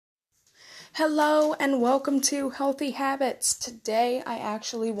Hello and welcome to Healthy Habits. Today I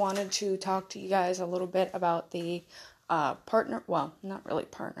actually wanted to talk to you guys a little bit about the not really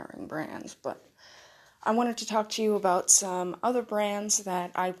partnering brands, but I wanted to talk to you about some other brands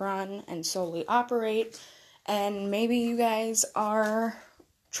that I run and solely operate, and maybe you guys are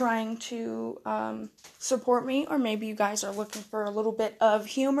trying to support me, or maybe you guys are looking for a little bit of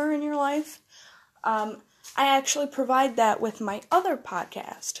humor in your life. I actually provide that with my other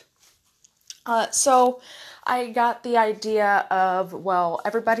podcast. So I got the idea of,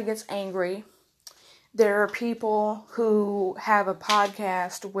 everybody gets angry. There are people who have a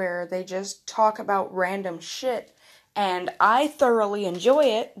podcast where they just talk about random shit, and I thoroughly enjoy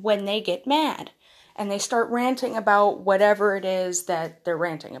it when they get mad and they start ranting about whatever it is that they're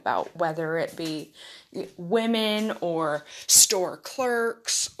ranting about, whether it be women or store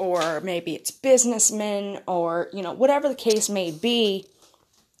clerks or maybe it's businessmen or, whatever the case may be.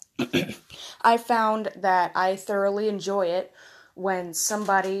 I found that I thoroughly enjoy it when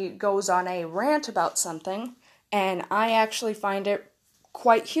somebody goes on a rant about something, and I actually find it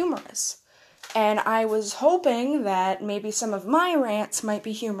quite humorous. And I was hoping that maybe some of my rants might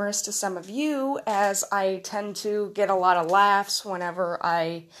be humorous to some of you, as I tend to get a lot of laughs whenever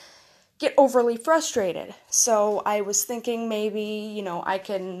I get overly frustrated. So I was thinking maybe, I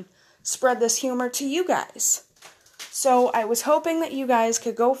can spread this humor to you guys. So I was hoping that you guys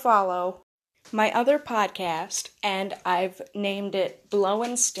could go follow my other podcast, and I've named it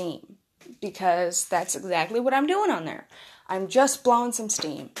Blowin' Steam, because that's exactly what I'm doing on there. I'm just blowing some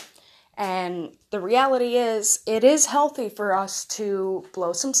steam. And the reality is, it is healthy for us to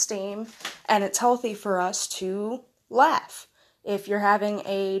blow some steam, and it's healthy for us to laugh. If you're having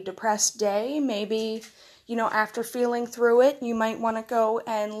a depressed day, maybe after feeling through it, you might want to go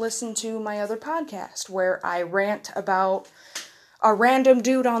and listen to my other podcast where I rant about a random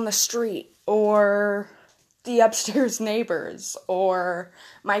dude on the street, or the upstairs neighbors, or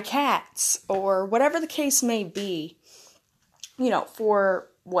my cats, or whatever the case may be, for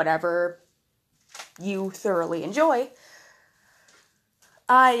whatever you thoroughly enjoy.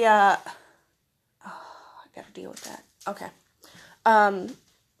 I gotta deal with that. Okay.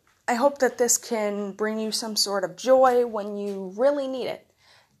 I hope that this can bring you some sort of joy when you really need it.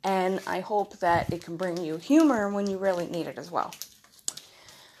 And I hope that it can bring you humor when you really need it as well.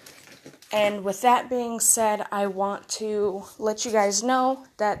 And with that being said, I want to let you guys know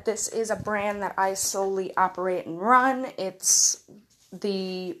that this is a brand that I solely operate and run. It's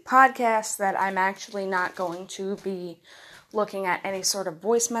the podcast that I'm actually not going to be looking at any sort of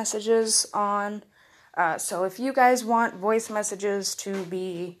voice messages on. So if you guys want voice messages to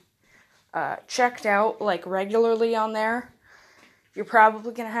be checked out regularly on there, you're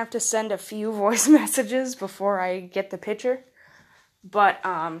probably going to have to send a few voice messages before I get the picture. But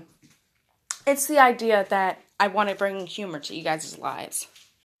it's the idea that I want to bring humor to you guys' lives.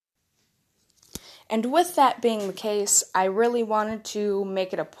 And with that being the case, I really wanted to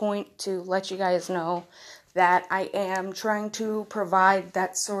make it a point to let you guys know that I am trying to provide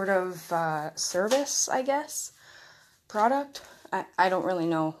that sort of service, I guess, product. I don't really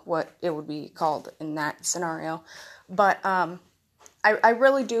know what it would be called in that scenario, but I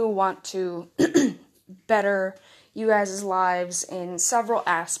really do want to better you guys' lives in several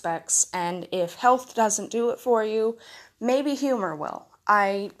aspects, and if health doesn't do it for you, maybe humor will.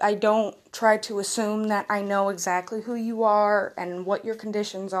 I don't try to assume that I know exactly who you are and what your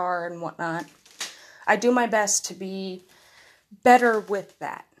conditions are and whatnot. I do my best to be better with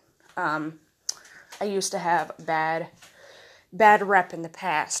that. I used to have bad rep in the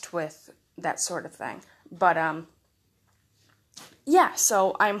past with that sort of thing. But,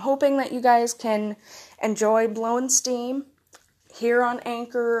 so I'm hoping that you guys can enjoy Blowin' Steam here on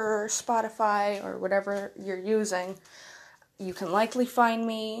Anchor or Spotify or whatever you're using. You can likely find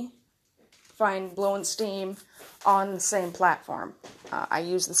Blowin' Steam on the same platform. I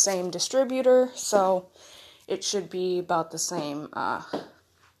use the same distributor, so it should be about the same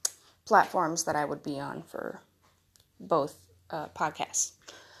platforms that I would be on for both podcasts.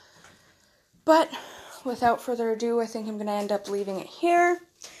 But without further ado, I think I'm going to end up leaving it here.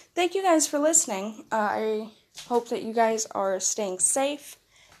 Thank you guys for listening. I hope that you guys are staying safe,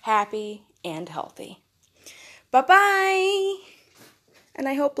 happy, and healthy. Bye-bye! And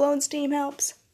I hope Blowin' Steam helps.